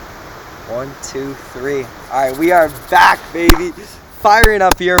1, 2, 3. All right, we are back, baby. Firing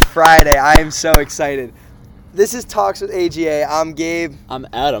up your Friday. I am so excited. This is Talks with AGA. I'm Gabe. I'm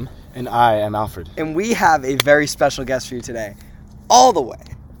Adam. And I am Alfred. And we have a very special guest for you today. All the way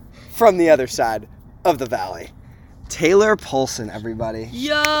from the other side of the valley. Taylor Polson, everybody.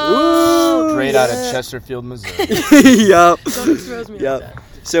 Yo! Straight out of Chesterfield, Missouri. Yup. Don't expose me like that.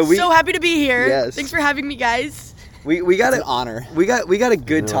 So happy to be here. Yes. Thanks for having me, guys. We got It's an honor. We got a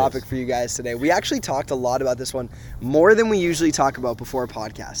good Nice. topic for you guys today. We actually talked a lot about this one, more than we usually talk about before a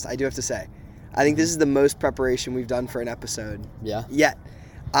podcast. I do have to say, I think this is the most preparation we've done for an episode Yeah. yet.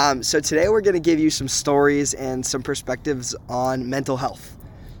 So today we're going to give you some stories and some perspectives on mental health.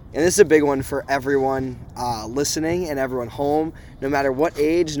 And this is a big one for everyone listening and everyone home. No matter what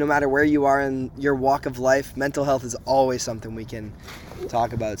age, no matter where you are in your walk of life, mental health is always something we can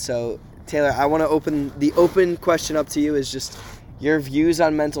talk about. So, Taylor, I want to open the question up to you is just your views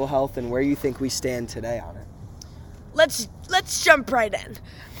on mental health and where you think we stand today on it. Let's jump right in.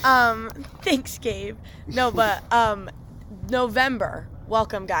 Thanks, Gabe. No, but November.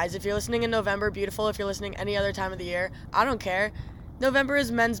 Welcome, guys. If you're listening in November, beautiful. If you're listening any other time of the year, I don't care. November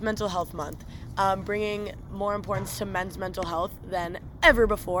is Men's Mental Health Month, bringing more importance to men's mental health than ever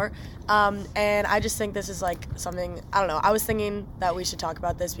before. And I just think this is like something, I don't know. I was thinking that we should talk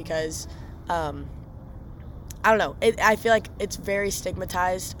about this because, I don't know. I feel like it's very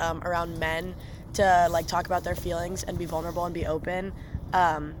stigmatized around men to like talk about their feelings and be vulnerable and be open.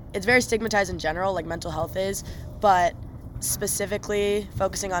 It's very stigmatized in general, like mental health is, but specifically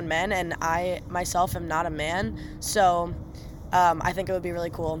focusing on men, and I myself am not a man, so I think it would be really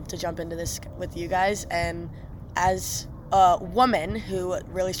cool to jump into this with you guys. And as a woman who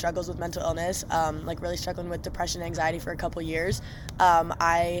really struggles with mental illness, like really struggling with depression and anxiety for a couple years,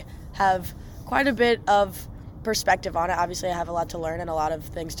 I have quite a bit of perspective on it. Obviously, I have a lot to learn and a lot of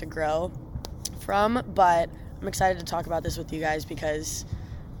things to grow from, but I'm excited to talk about this with you guys because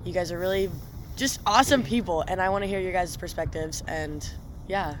you guys are really just awesome people, and I want to hear your guys' perspectives, and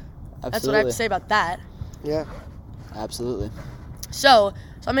yeah, that's what I have to say about that. Yeah. Absolutely. So,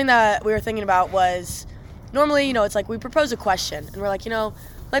 something that we were thinking about was, normally, it's like we propose a question, and we're like,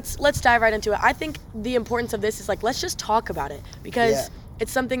 let's dive right into it. I think the importance of this is, like, let's just talk about it, because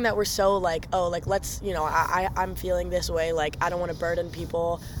it's something that we're so, like, let's, I'm feeling this way, like, I don't want to burden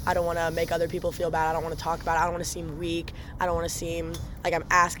people, I don't want to make other people feel bad, I don't want to talk about it, I don't want to seem weak, I don't want to seem like I'm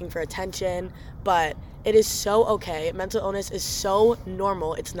asking for attention, but it is so okay. Mental illness is so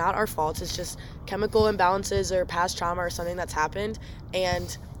normal. It's not our fault. It's just chemical imbalances or past trauma or something that's happened,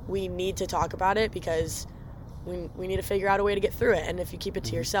 and we need to talk about it because we need to figure out a way to get through it. And if you keep it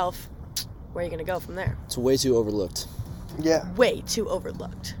to yourself, where are you going to go from there? It's way too overlooked. Yeah. Way too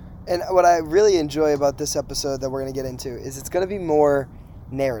overlooked. And what I really enjoy about this episode that we're going to get into is it's going to be more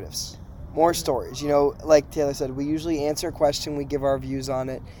narratives, more stories. Like Taylor said, we usually answer a question, we give our views on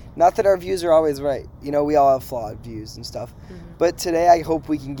it. Not that our views are always right. We all have flawed views and stuff. Mm-hmm. But today I hope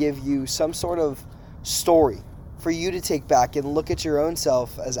we can give you some sort of story for you to take back and look at your own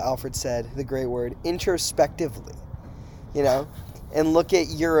self, as Alfred said, the great word, introspectively, and look at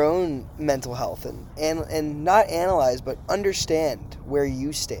your own mental health and not analyze, but understand where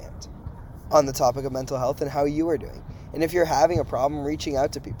you stand on the topic of mental health and how you are doing. And if you're having a problem, reaching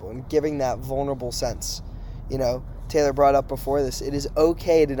out to people and giving that vulnerable sense. Taylor brought up before this, it is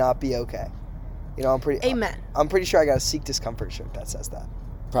okay to not be okay. Amen. I'm pretty sure I got a Seek Discomfort shirt that says that.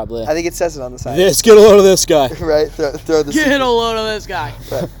 Probably. I think it says it on the side. Get a load of this guy. Right? Throw the Get a load of this guy.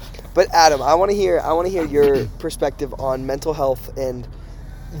 Right. But Adam, I want to hear your perspective on mental health and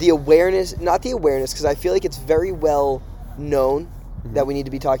the awareness, not the awareness, because I feel like it's very well known that we need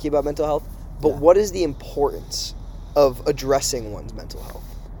to be talking about mental health, but what is the importance of addressing one's mental health?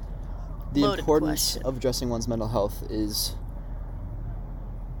 The Loaded importance question. of addressing one's mental health is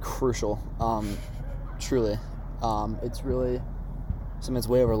crucial, truly. It's really something that's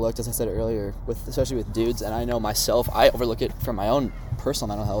way overlooked, as I said earlier, especially with dudes, and I know myself, I overlook it from my own personal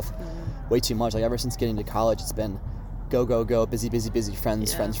mental health way too much. Like, ever since getting to college, it's been go, busy,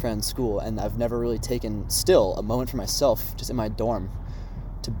 friends, school, and I've never really taken, still, a moment for myself, just in my dorm,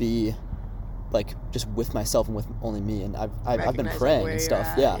 to be, like, just with myself and with only me, and I've been praying and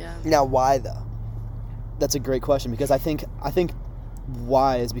stuff. Yeah. Now, why though? That's a great question, because I think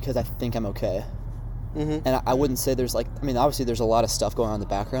why is because I think I'm okay. Mm-hmm. And I wouldn't say there's obviously there's a lot of stuff going on in the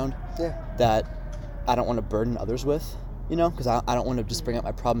background that I don't want to burden others with, because I don't want to just bring up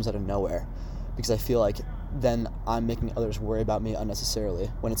my problems out of nowhere, because I feel like then I'm making others worry about me unnecessarily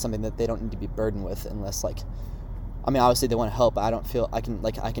when it's something that they don't need to be burdened with, unless obviously they want to help, but I don't feel I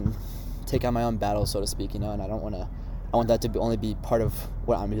can take on my own battles, so to speak, and I don't want to I want that to only be part of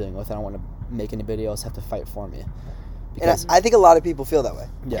what I'm dealing with. I don't want to make anybody else have to fight for me. And I think a lot of people feel that way.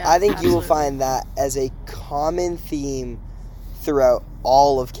 Yeah. I think you will absolutely. find that as a common theme throughout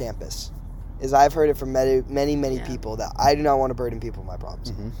all of campus. Is I've heard it from many Yeah. people that I do not want to burden people with my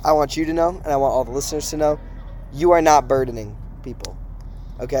problems. Mhm. I want you to know, and I want all the listeners to know, you are not burdening people.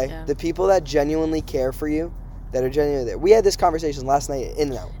 Okay? Yeah. The people that genuinely care for you, that are genuinely there. We had this conversation last night at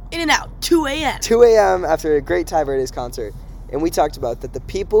In-N-Out. In-N-Out, 2 a.m. 2 a.m. after a great Ty Verdes concert, and we talked about that the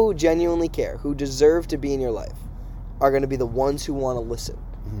people who genuinely care, who deserve to be in your life, are going to be the ones who want to listen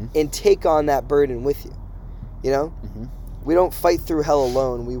and take on that burden with you. You know? Mhm. We don't fight through hell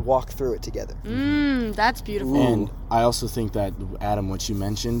alone. We walk through it together. That's beautiful. And I also think that, Adam, what you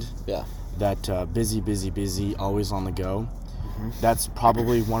mentioned, Yeah. that busy, always on the go, that's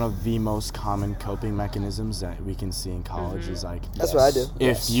probably one of the most common coping mechanisms that we can see in college is like, That's what I do.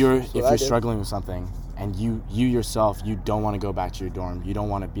 if you're what I do. struggling with something and you yourself, you don't want to go back to your dorm, you don't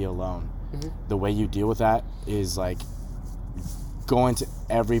want to be alone, the way you deal with that is like going to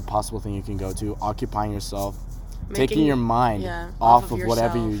every possible thing you can go to, occupying yourself, taking Making- your mind yeah, off off of of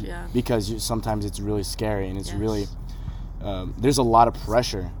whatever yourself, you, yeah. because sometimes it's really scary and it's Yes. really, there's a lot of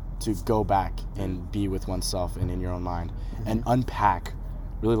pressure to go back and be with oneself and in your own mind and unpack,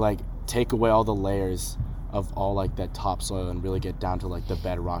 really like take away all the layers of all like that topsoil and really get down to like the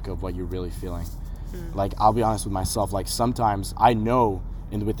bedrock of what you're really feeling. Like, I'll be honest with myself, like sometimes I know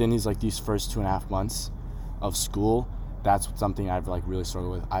within these first 2.5 months of school, that's something I've like really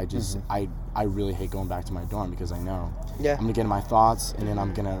struggled with. I just I really hate going back to my dorm because I know Yeah. I'm gonna get in my thoughts and then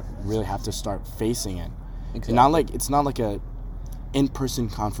I'm gonna really have to start facing it. Exactly. It's not like a in-person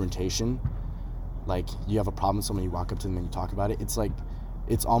confrontation, like you have a problem with someone, you walk up to them and you talk about it.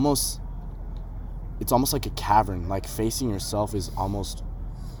 It's almost like a cavern. Like facing yourself is almost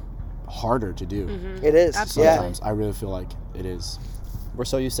harder to do. It is. Absolutely. Sometimes I really feel like it is. We're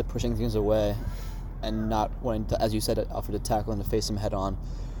so used to pushing things away and not wanting to, as you said, Alfred, to tackle and to face them head on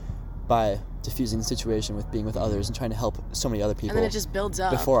by diffusing the situation with being with others and trying to help so many other people And then it just builds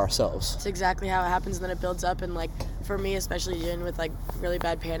up. before ourselves. It's exactly how it happens, and then it builds up. And like for me, especially dealing with like really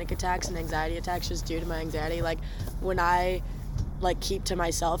bad panic attacks and anxiety attacks just due to my anxiety, like when I like keep to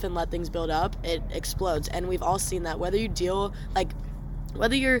myself and let things build up, it explodes. And we've all seen that, whether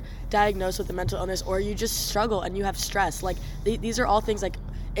whether you're diagnosed with a mental illness or you just struggle and you have stress, like these are all things. Like,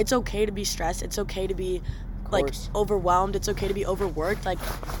 it's okay to be stressed, it's okay to be like course. overwhelmed, it's okay to be overworked. Like,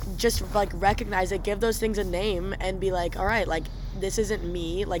 just like recognize it, give those things a name, and be like, all right, like this isn't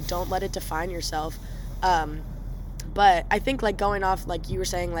me. Like, don't let it define yourself. But I think, like, going off like you were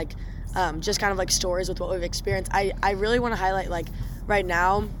saying, like just kind of like stories with what we've experienced, I really want to highlight like right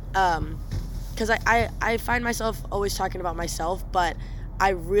now, because I find myself always talking about myself, but I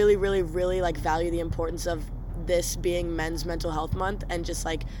really, really, really like value the importance of this being Men's Mental Health Month, and just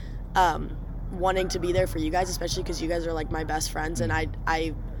like wanting to be there for you guys, especially because you guys are like my best friends, and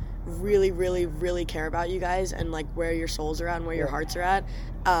I really, really, really care about you guys and like where your souls are at and where your hearts are at.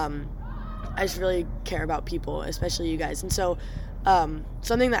 I just really care about people, especially you guys. And so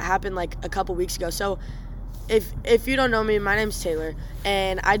something that happened like a couple weeks ago. So if you don't know me, my name's Taylor,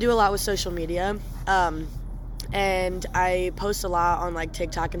 and I do a lot with social media. And I post a lot on like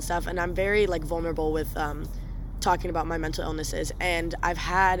TikTok and stuff, and I'm very like vulnerable with talking about my mental illnesses. And I've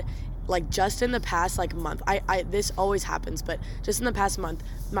had like just in the past like month, I this always happens, but just in the past month,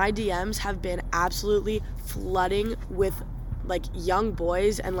 my DMs have been absolutely flooding with like young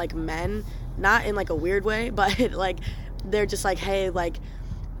boys and like men, not in like a weird way, but like they're just like, hey, like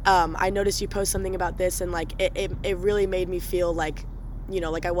I noticed you post something about this, and like it really made me feel like, you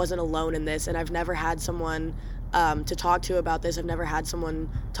know, like I wasn't alone in this, and I've never had someone to talk to about this. I've never had someone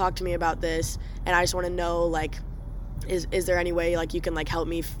talk to me about this, and I just want to know, like, is there any way like you can like help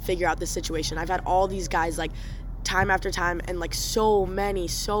me figure out this situation? I've had all these guys like time after time, and like so many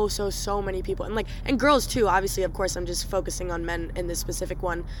people, and like, and girls too, obviously, of course. I'm just focusing on men in this specific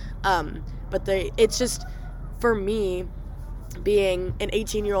one, but it's just, for me, being an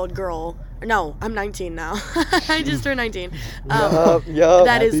 18-year-old girl, no, I'm 19 now. I just turned 19. Yup.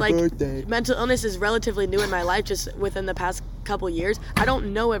 That is Happy like, birthday. mental illness is relatively new in my life, just within the past couple years. I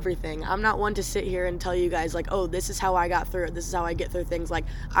don't know everything. I'm not one to sit here and tell you guys like, oh, this is how I got through it, this is how I get through things. Like,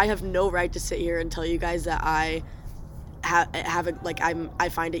 I have no right to sit here and tell you guys that I have a, like, I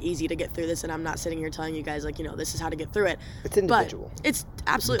find it easy to get through this, and I'm not sitting here telling you guys like, you know, this is how to get through it. It's individual. But it's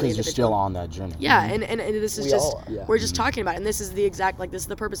absolutely Because you're individual. still on that journey. Yeah, and this is We just, all are. Yeah. we're just talking about it, and this is the exact, like, this is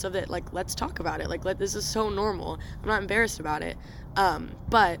the purpose of it. Like, let's talk about it. Like, this is so normal. I'm not embarrassed about it.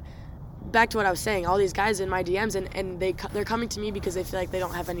 But back to what I was saying, all these guys in my DMs, and they're coming to me because they feel like they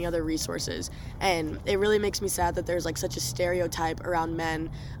don't have any other resources. And it really makes me sad that there's like such a stereotype around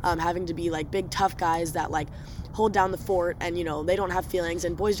men having to be like big tough guys that like hold down the fort, and you know, they don't have feelings,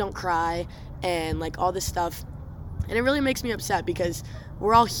 and boys don't cry, and like all this stuff. And it really makes me upset because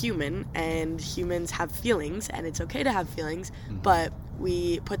we're all human, and humans have feelings, and it's okay to have feelings, but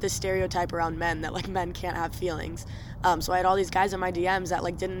we put this stereotype around men that like men can't have feelings. So I had all these guys in my DMs that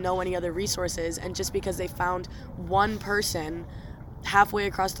like didn't know any other resources, and just because they found one person halfway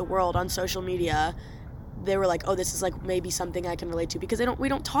across the world on social media, they were like, oh, this is like maybe something I can relate to, because we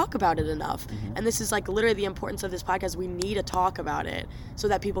don't talk about it enough. And this is like literally the importance of this podcast. We need to talk about it so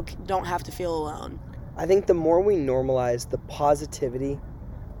that people don't have to feel alone. I think the more we normalize the positivity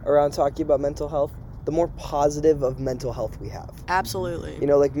around talking about mental health, the more positive of mental health we have. Absolutely. You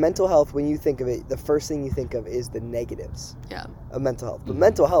know, like mental health, when you think of it, the first thing you think of is the negatives of mental health. But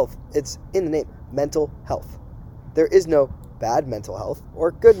mental health, it's in the name, mental health. There is no bad mental health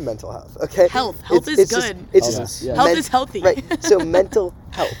or good mental health, okay? Health It's is just- good. it's just Yeah. Health is healthy. Right. So mental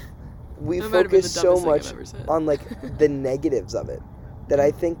health. We That might have been the focus so dumbest thing I've much ever said. on like the negatives of it that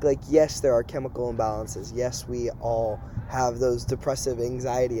I think like, yes, there are chemical imbalances. Yes, we all have those depressive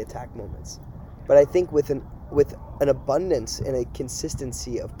anxiety attack moments. But I think with an abundance and a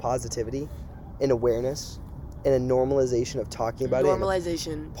consistency of positivity and awareness and a normalization of talking about it in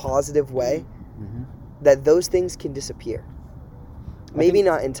Normalization. a positive way, Mm-hmm. that those things can disappear. Maybe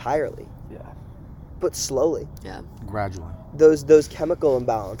not entirely, Yeah. but slowly. Yeah. Gradually. Those chemical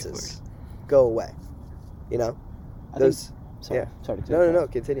imbalances go away. You know? Those Sorry. yeah. Sorry to No,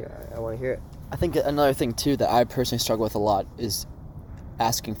 continue. I want to hear it. I think another thing too that I personally struggle with a lot is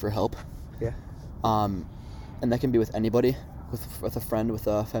asking for help. Yeah. And that can be with anybody, with a friend, with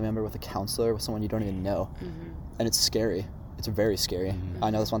a family member, with a counselor, with someone you don't even know. And it's scary. It's very scary.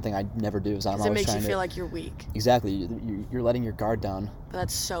 I know that's one thing I never do is I'm Because it always makes you trying feel to. like you're weak. Exactly. You're letting your guard down, But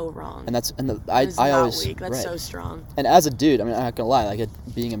that's so wrong. and that's It's I not always weak. That's right. so strong. And as a dude, I mean, I'm not gonna lie, like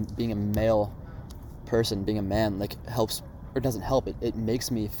being a male person, being a man, like helps or doesn't help. It makes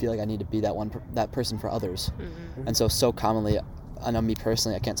me feel like I need to be that person for others. And so commonly, I know me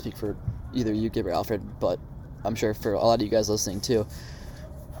personally, I can't speak for either you, Gabriel, Alfred, but I'm sure for a lot of you guys listening too,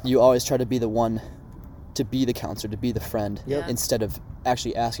 you always try to be the one to be the counselor, to be the friend, Yep. instead of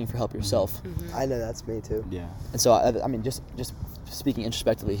actually asking for help yourself. I know that's me too. Yeah. And so I mean, just speaking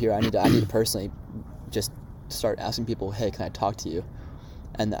introspectively here, I need to personally just start asking people, hey, can I talk to you?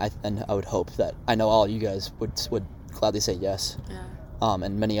 And I would hope that I know all you guys would gladly say yes. Yeah.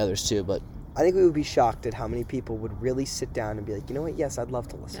 And many others too, but I think we would be shocked at how many people would really sit down and be like, you know what, yes, I'd love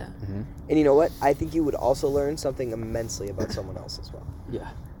to listen. Yeah. And you know what? I think you would also learn something immensely about someone else as well. yeah.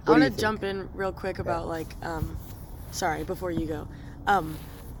 I What do want you to think? jump in real quick about like, sorry, before you go,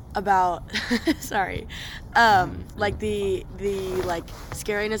 about, sorry, like the like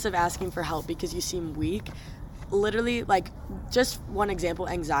scariness of asking for help because you seem weak. Literally, like, just one example,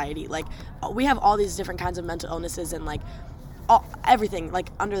 anxiety. Like, we have all these different kinds of mental illnesses and like everything like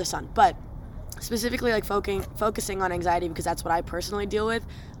under the sun, but specifically like focusing on anxiety because that's what I personally deal with.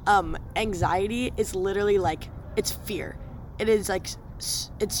 Anxiety is literally like, it's fear. It is like,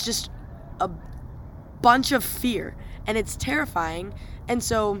 it's just a bunch of fear, and it's terrifying. And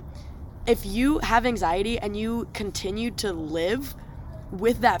so if you have anxiety and you continue to live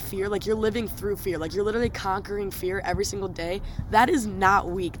with that fear, like you're living through fear, like you're literally conquering fear every single day, that is not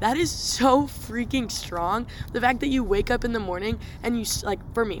weak. That is so freaking strong. The fact that you wake up in the morning and you, like,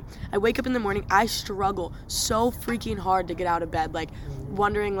 for me, I wake up in the morning, I struggle so freaking hard to get out of bed, like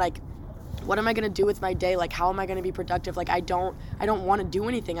wondering like, what am I going to do with my day? Like, how am I going to be productive? Like, I don't want to do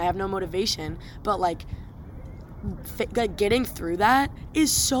anything. I have no motivation, but like getting through that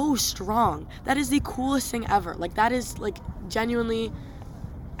is so strong. That is the coolest thing ever. Like, that is like genuinely,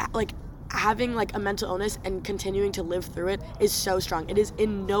 like, having like a mental illness and continuing to live through it is so strong. It is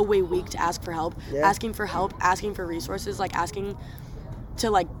in no way weak to ask for help. Yeah. Asking for help, asking for resources, like asking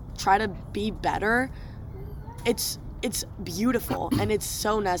to like try to be better. It's beautiful and it's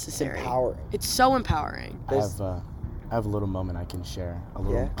so necessary. Empowering. It's so empowering. I have a little moment I can share. A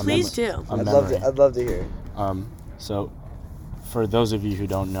little. Yeah. Please do. A I'd memory. love to hear it. So, for those of you who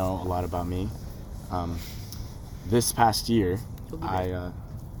don't know a lot about me, this past year, I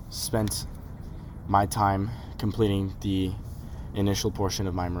spent my time completing the initial portion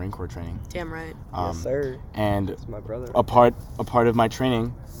of my Marine Corps training. Damn right. Yes, sir. And That's my brother. a part of my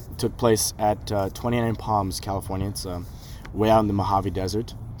training took place at 29 Palms, California. It's way out in the Mojave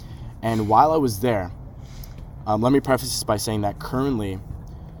Desert. And while I was there, let me preface this by saying that currently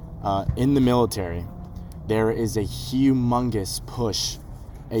in the military, there is a humongous push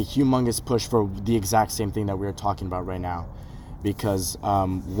a humongous push for the exact same thing that we're talking about right now, because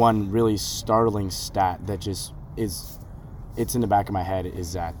one really startling stat that just it's in the back of my head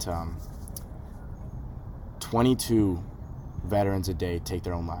is that 22 veterans a day take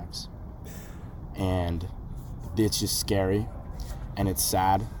their own lives, and it's just scary, and it's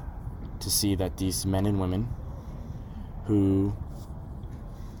sad to see that these men and women who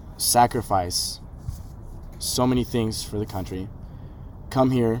sacrifice so many things for the country come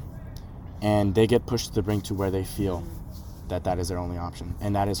here and they get pushed to the brink to where they feel that is their only option,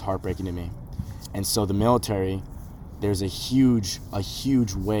 and that is heartbreaking to me. And so the military, there's a huge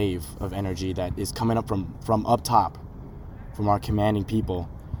wave of energy that is coming up from up top, from our commanding people,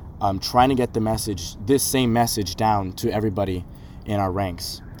 trying to get this same message down to everybody in our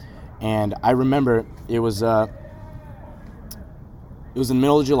ranks. And I remember it was in the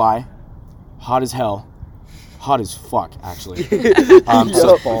middle of July, hot as hell, hot as fuck actually.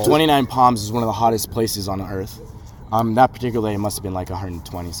 So 29 Palms is one of the hottest places on earth. That particular day it must have been like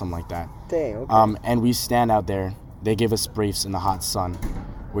 120, something like that. Dang. Okay. And we stand out there. They give us briefs in the hot sun.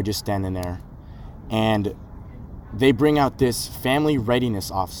 We're just standing there, and they bring out this family readiness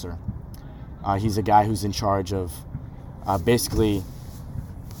officer. He's a guy who's in charge of basically.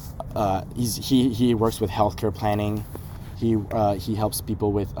 He works with healthcare planning. He helps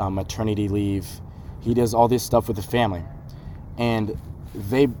people with maternity leave. He does all this stuff with the family, and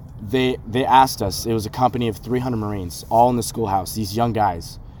they asked us. It was a company of 300 Marines, all in the schoolhouse. These young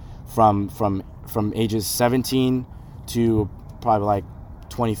guys, from ages 17 to probably like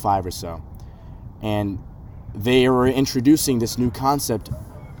 25 or so, and they were introducing this new concept,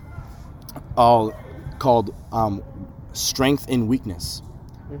 all called strength and weakness.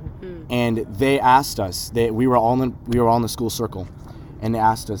 Mm-hmm. And they asked us. We were all in the school circle, and they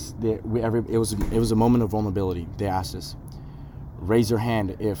asked us. It was a moment of vulnerability. They asked us, raise your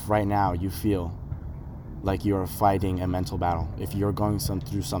hand if right now you feel like you are fighting a mental battle. If you're going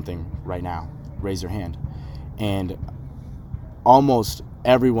through something right now, raise your hand. And almost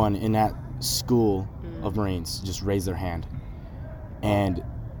everyone in that school of Marines just raised their hand. And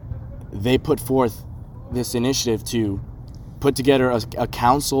they put forth this initiative to put together a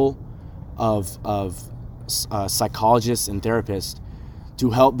council of psychologists and therapists to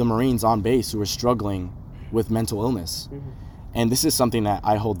help the Marines on base who are struggling with mental illness. Mm-hmm. And this is something that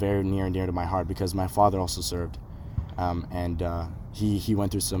I hold very near and dear to my heart because my father also served. And he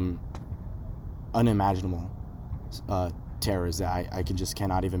went through some unimaginable terrors that I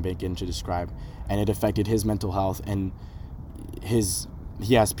cannot even begin to describe. And it affected his mental health, and he has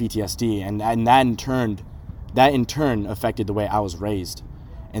PTSD, and that in turn affected the way I was raised.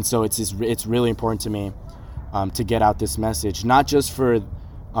 And so it's really important to me to get out this message, not just for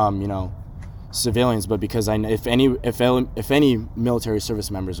civilians, but because if any military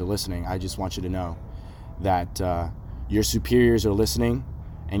service members are listening, I just want you to know that your superiors are listening,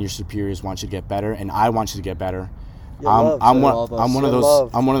 and your superiors want you to get better, and I want you to get better. I'm one of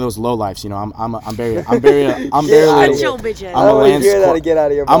those low lifes, I'm a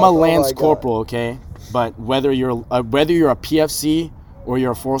Lance Corporal, okay? But whether you're a PFC or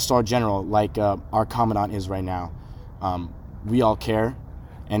you're a 4-star general like our commandant is right now, we all care.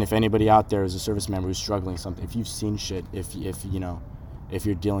 And if anybody out there is a service member who's struggling something, if you've seen shit, if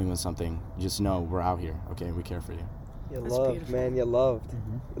you're dealing with something, just know we're out here, okay? We care for you. You're loved, beautiful. Man. You're loved.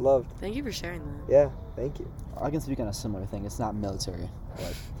 Mm-hmm. You're loved. Thank you for sharing that. Yeah, thank you. I can speak on a similar thing. It's not military.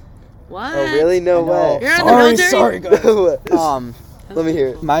 But what? Oh, really? No way. You're in the military? Sorry, guys. Let me hear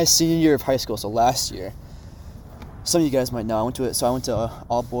it. My senior year of high school, so last year, some of you guys might know, I went to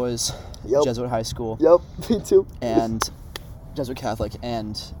all boys Jesuit high school. Yep, me too. And Jesuit Catholic,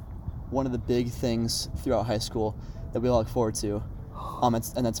 and one of the big things throughout high school that we all look forward to, and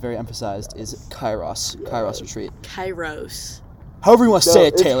that's very emphasized, is Kairos retreat. Kairos. However you want to say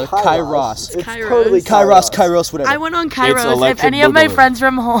it, Taylor. Kairos. It's Kairos. Totally Kairos, whatever. I went on Kairos. If any of my friends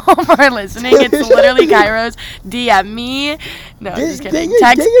from home are listening, it's literally Kairos. DM me. No, just kidding.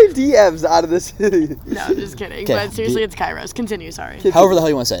 Get your DMs out of the city. No, just kidding. Okay. But seriously, it's Kairos. Continue, sorry. However the hell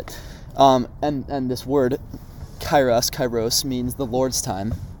you want to say it. And this word, Kairos, means the Lord's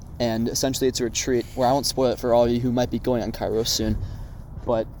time. And essentially it's a retreat where I won't spoil it for all of you who might be going on Kairos soon.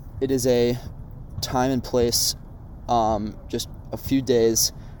 But it is a time and place, just a few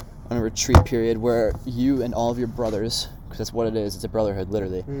days on a retreat period where you and all of your brothers, because that's what it is, it's a brotherhood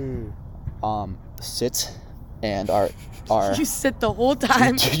literally, sit and are You sit the whole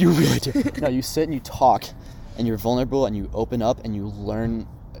time. You really do. No, you sit and you talk, and you're vulnerable, and you open up, and you learn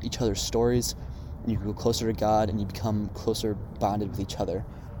each other's stories, and you go closer to God, and you become closer bonded with each other.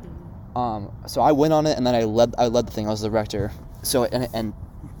 So I went on it, and then I led the thing. I was the rector. So and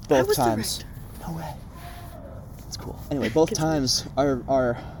both was the times. No way. It's cool. Anyway, both times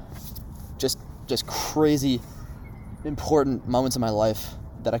are just crazy important moments in my life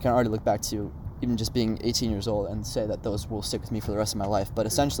that I can already look back to, even just being 18 years old, and say that those will stick with me for the rest of my life. But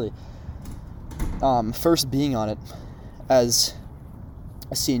essentially, first being on it as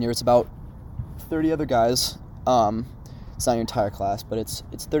a senior, it's about 30 other guys. It's not your entire class, but it's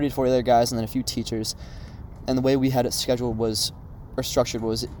 30 to 40 other guys and then a few teachers. And the way we had it scheduled or structured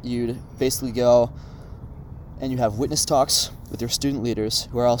was you'd basically go and you have witness talks with your student leaders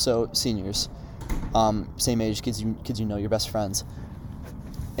who are also seniors, same age, kids you know, your best friends.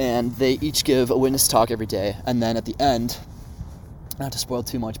 And they each give a witness talk every day. And then at the end, not to spoil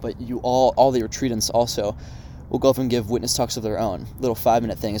too much, but all the retreatants also will go up and give witness talks of their own, little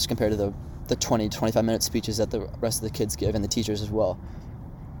 5-minute things compared to the 20, 25-minute speeches that the rest of the kids give and the teachers as well.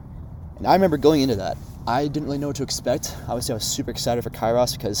 And I remember going into that, I didn't really know what to expect. Obviously, I was super excited for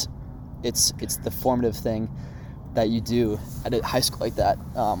Kairos because it's the formative thing that you do at a high school like that.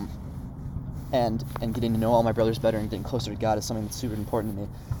 And getting to know all my brothers better and getting closer to God is something that's super important to me.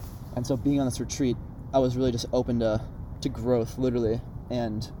 And so being on this retreat, I was really just open to growth, literally,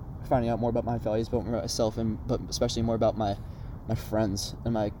 and finding out more about my values, about myself, but especially more about my friends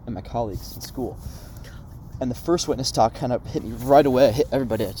and my colleagues in school. And the first witness talk kind of hit me right away. It hit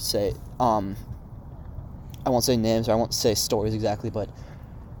everybody, I should say. I won't say names or I won't say stories exactly, but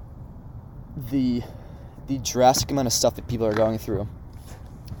the drastic amount of stuff that people are going through.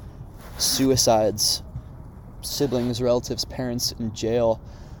 Suicides, siblings, relatives, parents in jail,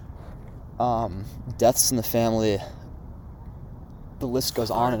 deaths in the family. The list goes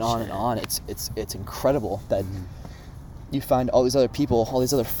on and on and on. It's incredible that you find all these other people, all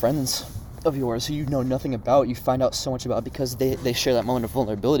these other friends of yours who you know nothing about, you find out so much about because they share that moment of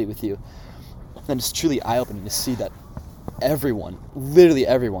vulnerability with you. And it's truly eye-opening to see that everyone, literally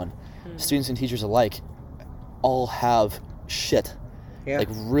everyone, students and teachers alike, all have shit. Yeah. Like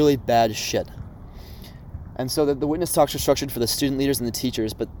really bad shit. And so the witness talks are structured for the student leaders and the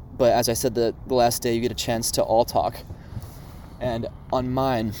teachers, but as I said, the last day you get a chance to all talk. And on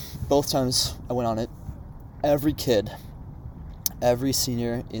mine, both times I went on it, every kid, every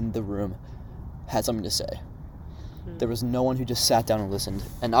senior in the room had something to say. There was no one who just sat down and listened.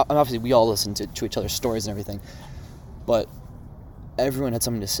 And obviously we all listened to each other's stories and everything, but everyone had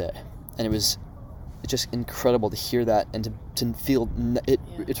something to say. And it was just incredible to hear that and to feel it.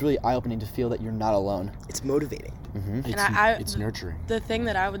 Yeah. It's really eye-opening to feel that you're not alone. It's motivating. Mm-hmm. It's nurturing. The thing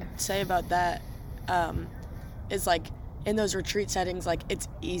that I would say about that is like in those retreat settings, like it's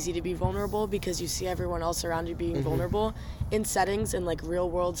easy to be vulnerable because you see everyone else around you being vulnerable. In settings, in like real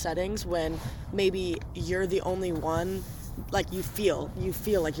world settings, when maybe you're the only one, like you feel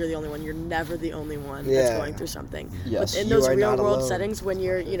like you're the only one. You're never the only one that's going through something. Yes. But in those real world settings, when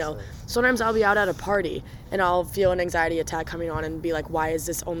you're, sometimes I'll be out at a party and I'll feel an anxiety attack coming on and be like, why is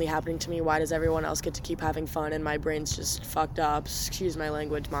this only happening to me? Why does everyone else get to keep having fun and my brain's just fucked up? Excuse my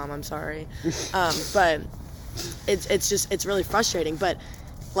language, Mom. I'm sorry. But it's really frustrating. But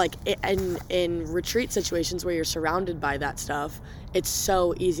like in retreat situations where you're surrounded by that stuff, it's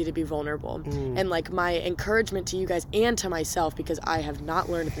so easy to be vulnerable. And like my encouragement to you guys and to myself, because I have not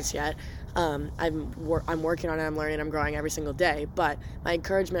learned this yet, I'm working on it, I'm learning, I'm growing every single day, but my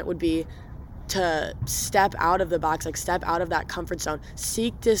encouragement would be to step out of the box, like step out of that comfort zone,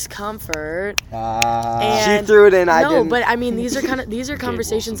 seek discomfort. She threw it in. I didn't. But I mean, these are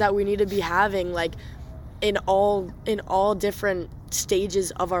conversations that we need to be having, like in all different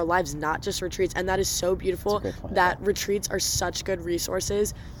stages of our lives, not just retreats. And that is so beautiful that retreats are such good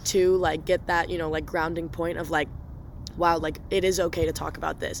resources to like get that, like grounding point of like, wow, like it is okay to talk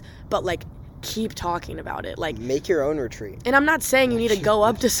about this, but like keep talking about it. Like make your own retreat. And I'm not saying you need to go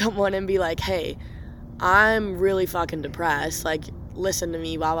up to someone and be like, hey, I'm really fucking depressed, like listen to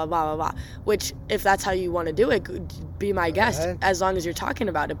me, blah blah blah blah blah, which if that's how you want to do it, be my guest, as long as you're talking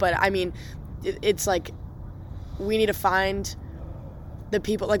about it. But I mean, it's like we need to find the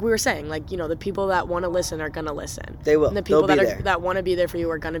people, like we were saying, like, the people that want to listen are going to listen. They will. And the people that that want to be there for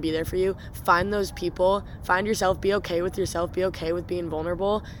you are going to be there for you. Find those people. Find yourself. Be okay with yourself. Be okay with being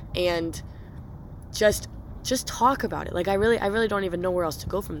vulnerable. And just talk about it. Like, I really don't even know where else to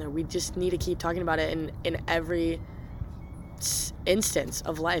go from there. We just need to keep talking about it in every instance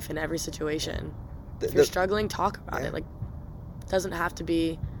of life, in every situation. If you're struggling, talk about it. Like, it doesn't have to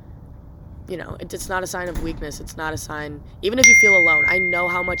be... it's not a sign of weakness. It's not a sign, even if you feel alone. I know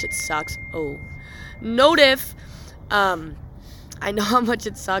how much it sucks. Oh, notif. I know how much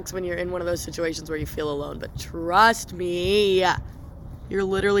it sucks when you're in one of those situations where you feel alone, but trust me, You're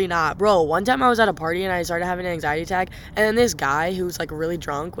literally not. Bro, one time I was at a party and I started having an anxiety attack, and then this guy who's like really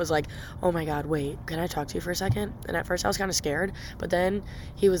drunk was like, oh my God, wait, can I talk to you for a second? And at first I was kind of scared, but then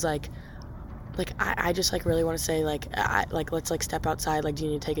he was like, I just like really want to say let's like step outside, like do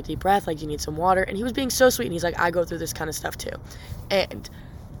you need to take a deep breath, like do you need some water? And he was being so sweet, and he's like, I go through this kind of stuff too. And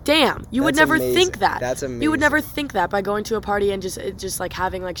damn, you would never think that. That's amazing. You would never think that by going to a party and just like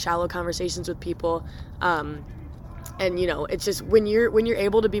having like shallow conversations with people. And you know, it's just when you're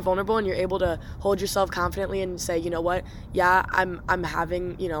able to be vulnerable and you're able to hold yourself confidently and say, you know what, yeah, I'm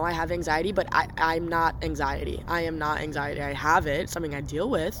having, you know, I have anxiety, but I'm not anxiety. I am not anxiety. I have it. It's something I deal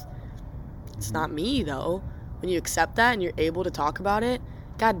with. It's not me though. When you accept that and you're able to talk about it,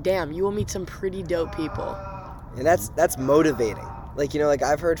 god damn, you will meet some pretty dope people. And that's motivating. Like, you know, like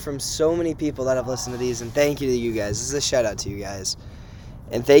I've heard from so many people that have listened to these, and thank you to you guys. This is a shout out to you guys.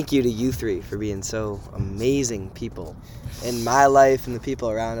 And thank you to you three for being so amazing people in my life and the people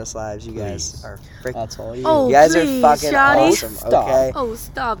around us lives. You guys are freaking. That's all you. Oh, You guys please, are fucking Shotty. awesome. Stop. Okay. Oh,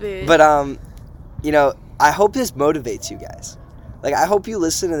 stop it. But you know, I hope this motivates you guys. Like, I hope you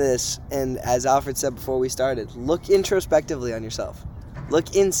listen to this, and as Alfred said before we started, look introspectively on yourself.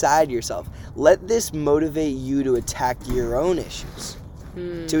 Look inside yourself. Let this motivate you to attack your own issues,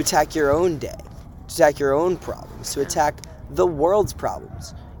 to attack your own day, to attack your own problems, to attack the world's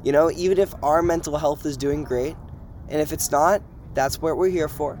problems. You know, even if our mental health is doing great, and if it's not, that's what we're here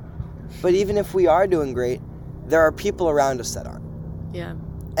for. But even if we are doing great, there are people around us that aren't. yeah.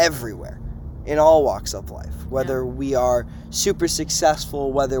 Everywhere, in all walks of life, whether we are super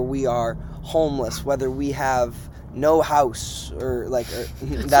successful, whether we are homeless, whether we have no house, or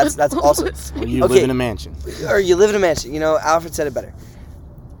that's also, Or you Okay. live in a mansion. or you live in a mansion. You know, Alfred said it better.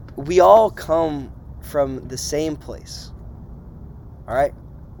 We all come from the same place. All right,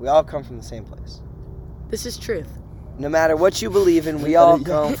 we all come from the same place. This is truth. No matter what you believe in, we all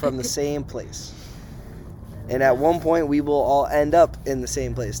come from the same place. And at one point, we will all end up in the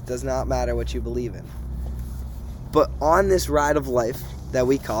same place. Does not matter what you believe in. But on this ride of life that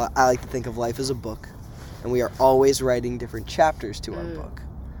we call it, I like to think of life as a book. And we are always writing different chapters to our book.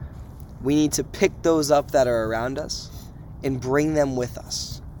 We need to pick those up that are around us and bring them with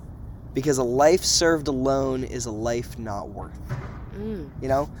us. Because a life served alone is a life not worth. You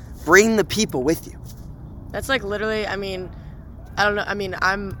know? Bring the people with you. That's like literally, I mean, I don't know. I mean,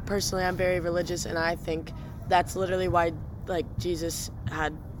 I'm very religious, and I think that's literally why, like, Jesus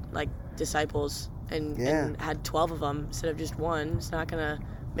had, like, disciples and had 12 of them instead of just one. It's not going to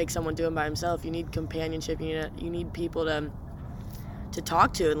make someone do it by himself. You need companionship. You need people to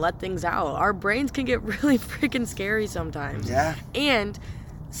talk to and let things out. Our brains can get really freaking scary sometimes. Yeah. And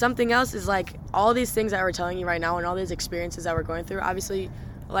something else is, like, all these things that we're telling you right now and all these experiences that we're going through, obviously,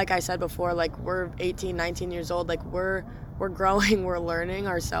 like I said before, like, we're 18, 19 years old. Like, we're growing, we're learning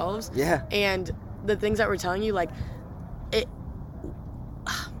ourselves. Yeah. And the things that we're telling you, like,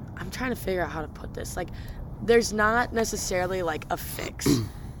 I'm trying to figure out how to put this. Like, there's not necessarily, like, a fix.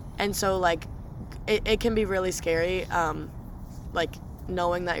 And so, like, it can be really scary, like,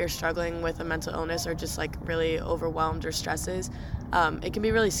 knowing that you're struggling with a mental illness or just, like, really overwhelmed or stresses. It can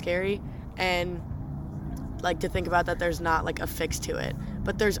be really scary, and, like, to think about that there's not, like, a fix to it.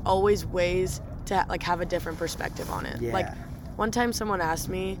 But there's always ways to, like, have a different perspective on it. Yeah. Like, one time someone asked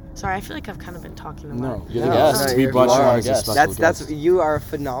me, sorry, I feel like I've kind of been talking a lot. No, you're the No, guest. no, We you're- brought you you are on our as a guest. special That's guest. you are a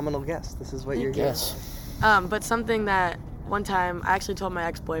phenomenal guest. This is what you're getting. Yes. But something that one time I actually told my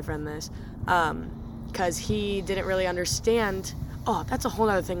ex-boyfriend this, because he didn't really understand. Oh, that's a whole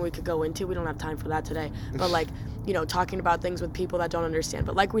other thing we could go into. We don't have time for that today. But, like, you know, talking about things with people that don't understand.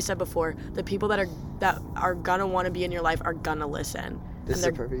 But like we said before, the people that are gonna want to be in your life are gonna listen. This is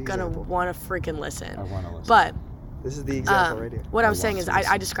and a they're perfect gonna example. want to freaking listen. I want to listen. But This is the example right here. what I was I saying want is to I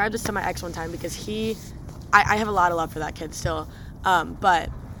listen. described this to my ex one time because I have a lot of love for that kid still, but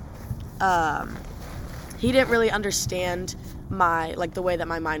he didn't really understand the way that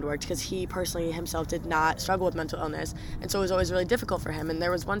my mind worked, because he personally himself did not struggle with mental illness, and so it was always really difficult for him. And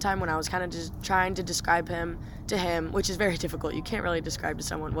there was one time when I was kind of just trying to describe him to him, which is very difficult. You can't really describe to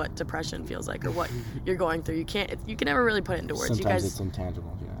someone what depression feels like or what you're going through. You can never really put it into words. Sometimes it's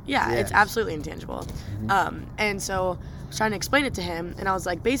intangible. Yeah, it's Yes. absolutely intangible. And so I was trying to explain it to him, and I was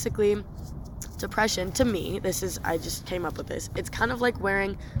like, basically, depression, to me, I just came up with this. It's kind of like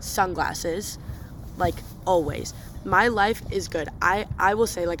wearing sunglasses, like, always. My life is good. I will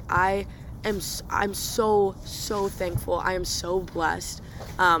say, like, I'm so thankful. I am so blessed.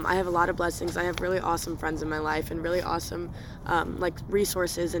 I have a lot of blessings. I have really awesome friends in my life and really awesome, like,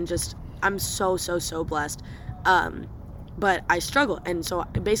 resources, and just, I'm so blessed. But I struggle, and so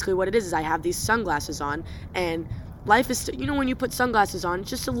basically what it is I have these sunglasses on, and life is still, when you put sunglasses on, it's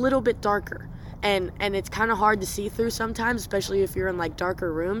just a little bit darker. And it's kind of hard to see through sometimes, especially if you're in like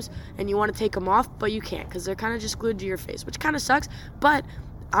darker rooms and you want to take them off, but you can't because they're kind of just glued to your face, which kind of sucks. But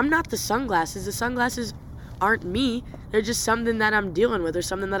I'm not the sunglasses. The sunglasses aren't me. They're just something that I'm dealing with or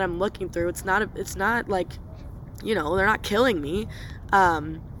something that I'm looking through. It's not like, they're not killing me.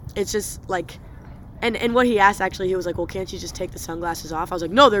 It's just like, and what he asked, actually, he was like, well, can't you just take the sunglasses off? I was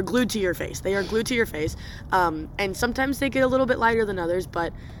like, no, they're glued to your face. They are glued to your face. And sometimes they get a little bit lighter than others,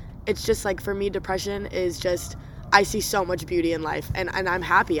 but it's just like, for me, depression is just, I see so much beauty in life, and I'm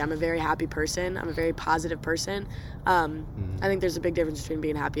happy. I'm a very happy person. I'm a very positive person. I think there's a big difference between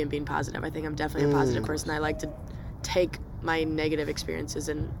being happy and being positive. I think I'm definitely a positive person. I like to take my negative experiences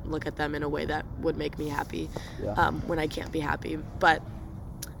and look at them in a way that would make me happy when I can't be happy. But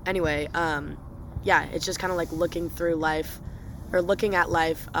anyway, it's just kind of like looking through life, or looking at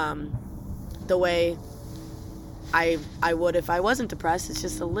life the way I would if I wasn't depressed. It's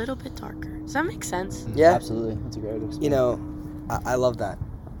just a little bit darker. Does that make sense? Yeah. Absolutely. That's a great experience. I love that.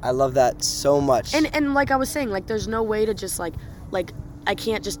 I love that so much. And like I was saying, like, there's no way to just like I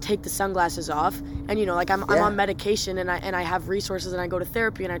can't just take the sunglasses off. And I'm on medication, and I have resources, and I go to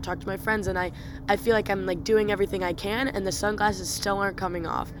therapy, and I talk to my friends, and I feel like I'm like doing everything I can, and the sunglasses still aren't coming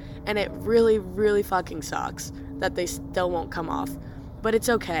off. And it really, really fucking sucks that they still won't come off. But it's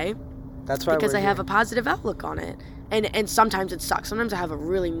okay. That's why because we're I have here. a positive outlook on it. And sometimes it sucks. Sometimes I have a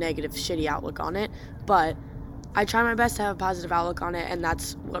really negative, shitty outlook on it. But I try my best to have a positive outlook on it, and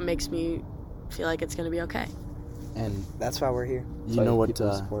that's what makes me feel like it's going to be okay. And That's why we're here. you know what?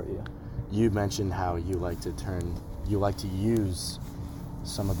 People support you. You mentioned how you like to use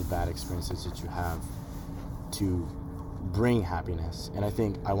some of the bad experiences that you have to bring happiness. And I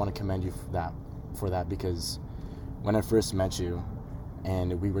think I want to commend you for that because when I first met you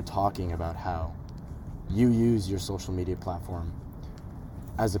and we were talking about how you use your social media platform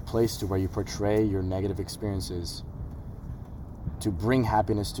as a place to where you portray your negative experiences to bring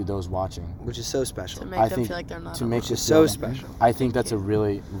happiness to those watching. Which is so special. To make I them think feel like they're not to alone. make Which you is so feel- special. I think that's a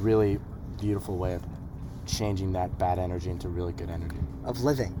really, really beautiful way of changing that bad energy into really good energy. Of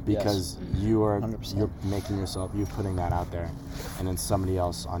living. Because you're 100%. making yourself, you're putting that out there, and then somebody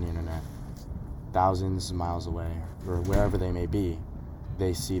else on the internet, thousands of miles away or wherever they may be,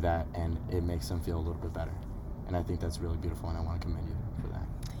 they see that and it makes them feel a little bit better. And I think that's really beautiful, and I want to commend you for that.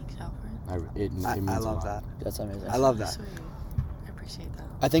 Thanks, Alfred. It means I a love lot. that. That's amazing. I love that. Sweet. I appreciate that.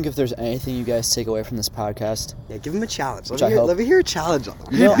 I think if there's anything you guys take away from this podcast, Yeah, give him a challenge. Which I hope- Let me hear a challenge on them.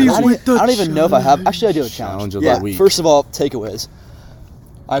 I don't even know if I have. Actually, I do have a Challenge challenge. of Yeah. the week. First of all, takeaways.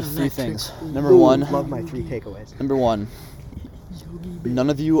 I have 3 things. Number Ooh, one, love my 3 takeaways. Number 1, none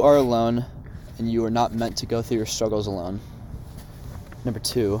of you are alone, and you are not meant to go through your struggles alone. Number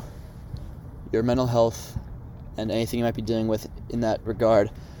 2, your mental health and anything you might be dealing with in that regard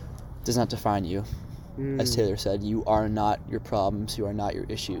does not define you. As Taylor said, you are not your problems, you are not your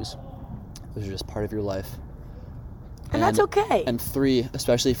issues. Those are just part of your life. And that's okay. And 3,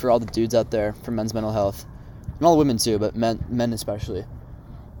 especially for all the dudes out there, for men's mental health, and all the women too, but men especially.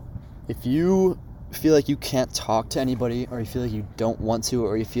 If you feel like you can't talk to anybody, or you feel like you don't want to,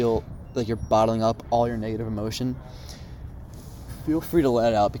 or you feel like you're bottling up all your negative emotion, feel free to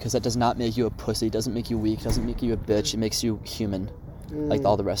let it out, because that does not make you a pussy, doesn't make you weak, doesn't make you a bitch. It makes you human, like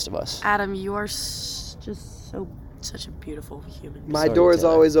all the rest of us. Adam, you are just such a beautiful human. My Sorry, door is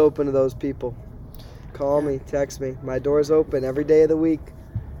Taylor. always open to those people. Call me, text me. My door's open every day of the week.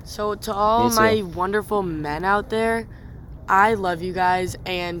 So to all Me too. my wonderful men out there, I love you guys,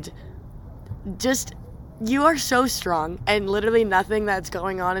 and just, you are so strong, and literally nothing that's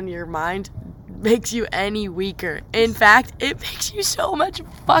going on in your mind makes you any weaker. In fact, it makes you so much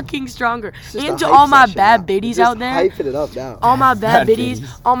fucking stronger. It's just And a to hype all my session bad now. biddies Just out there, hyping it up now. all my bad Bad biddies,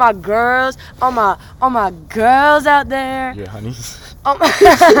 biddies. all my girls, all my girls out there, Your honeys. all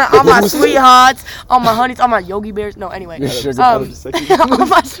my sweethearts, all my honeys, all my Yogi Bears. No, anyway. Your sugar all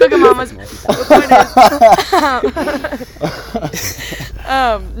my sugar mamas.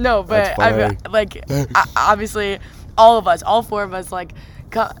 No, but That's funny. obviously, all of us, all 4 of us, like,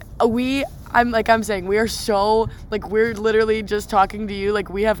 I'm saying, we are so, like, we're literally just talking to you. Like,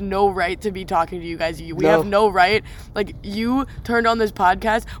 we have no right to be talking to you guys. We have no right. Like, you turned on this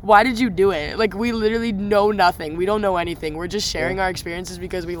podcast. Why did you do it? Like, we literally know nothing. We don't know anything. We're just sharing our experiences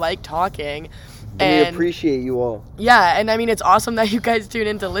because we like talking. And we appreciate you all. Yeah, and I mean, it's awesome that you guys tune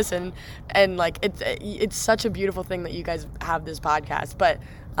in to listen, and like, it's such a beautiful thing that you guys have this podcast. But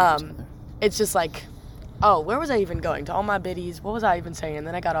it's just like, oh, where was I even going? To all my biddies, what was I even saying? And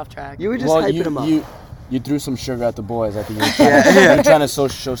then I got off track. You were just hyping them up. you threw some sugar at the boys. I think you're trying to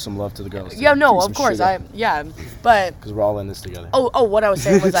show some love to the girls. Yeah, no, some of course, sugar. but Because we're all in this together. what I was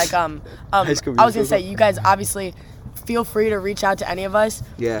saying was like I School was gonna Musical. say you guys obviously feel free to reach out to any of us.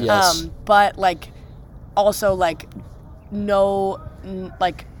 Yeah. Yes. But like also like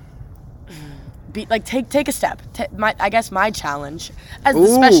take a step. I guess my challenge as the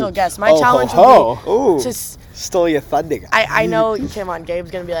Ooh. special guest, my challenge ho. would be Ooh. just. Stole your thunder. I know, come on,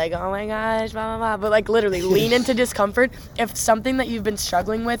 Gabe's gonna be like, oh my gosh, blah, blah, blah. But like literally lean into discomfort. If something that you've been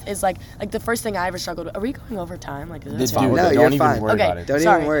struggling with is like the first thing I ever struggled with. Are we going over time? Like, is that Dude, fine? No, don't you're even fine. worry Okay. about it. Don't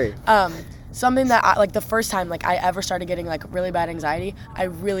Sorry. even worry. Something that I, like the first time like I ever started getting like really bad anxiety, I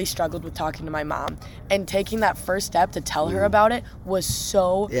really struggled with talking to my mom, and taking that first step to tell her about it was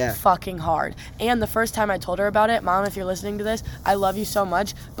so Yeah. fucking hard. And the first time I told her about it, Mom, if you're listening to this, I love you so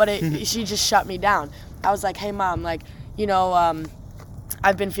much, but she just shut me down. I was like, hey Mom, like, you know,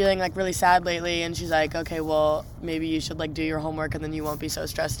 I've been feeling like really sad lately, and she's like, okay, well, maybe you should like do your homework and then you won't be so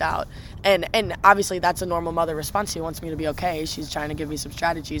stressed out. And obviously that's a normal mother response. She wants me to be okay. She's trying to give me some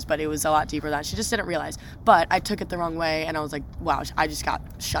strategies, but it was a lot deeper than that. She just didn't realize. But I took it the wrong way, and I was like, wow, I just got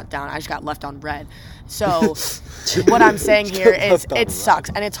shut down. I just got left on red. So what I'm saying here is Left on it red. sucks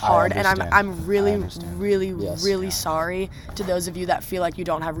and it's hard, and understand. I'm really, I understand. really, Yes. really sorry to those of you that feel like you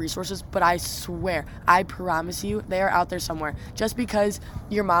don't have resources, but I swear, I promise you, they are out there somewhere. Just because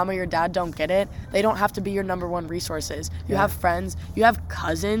your mom or your dad don't get it, they don't have to be your number one resources. You have friends, you have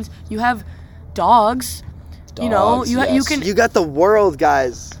cousins, you have dogs. You know, Dogs, you yes. can. You got the world,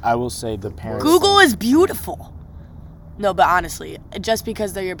 guys. I will say the parents. Google is beautiful. No, but honestly, just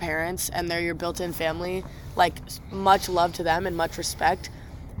because they're your parents and they're your built-in family, like much love to them and much respect.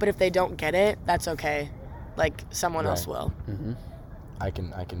 But if they don't get it, that's okay. Like someone else Right. will. I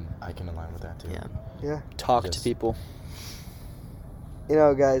can align with that too. Yeah. Yeah. Talk to Yes. people. You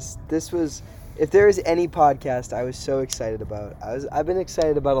know, guys, this was. If there is any podcast I was so excited about, I've been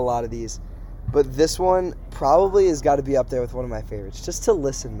excited about a lot of these, but this one probably has got to be up there with one of my favorites. Just to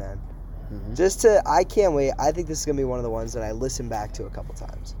listen, man. I can't wait. I think this is gonna be one of the ones that I listen back to a couple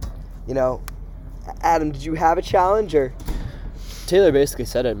times. You know, Adam, did you have a challenge or? Taylor basically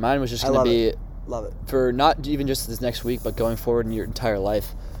said it. Mine was just I going to love be it. Love it. for not even just this next week, but going forward in your entire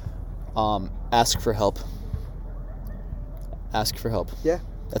life. Ask for help. Ask for help. Yeah.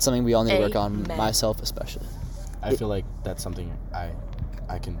 That's something we all need to work on, Amen. myself especially. I feel like that's something I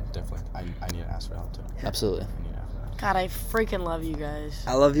can definitely. I need to ask for help too. Absolutely. I need to ask for help. God, I freaking love you guys.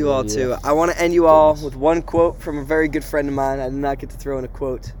 I love you all Yeah. too. I want to end you all with one quote from a very good friend of mine. I did not get to throw in a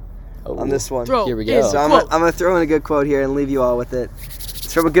quote on this one. Throw Here we in go. So I'm quote. going to throw in a good quote here and leave you all with it.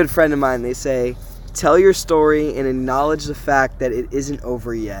 It's from a good friend of mine. They say, tell your story and acknowledge the fact that it isn't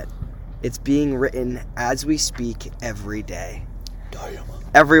over yet. It's being written as we speak every day.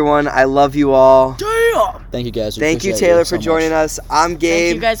 Everyone, I love you all. Damn! Thank you guys. We Thank you, appreciate Taylor, so for joining much. us. I'm Gabe.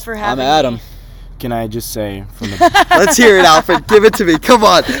 Thank you guys for having I'm Adam. me. Can I just say from the Let's hear it, Alfred. Give it to me. Come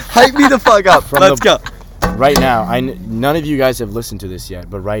on. Hype me the fuck up. Let's go. right now, none of you guys have listened to this yet,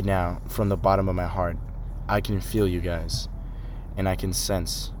 but right now, from the bottom of my heart, I can feel you guys, and I can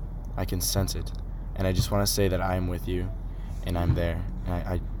sense it, and I just want to say that I am with you, and I'm there,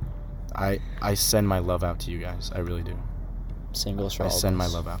 and I send my love out to you guys. I really do. Same goes for I all of send my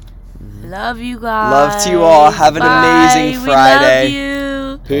us. love out. Love you guys. Love to you all. Have an Bye. amazing We Friday.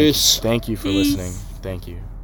 love you. Peace. Thank you for Peace. listening. Thank you.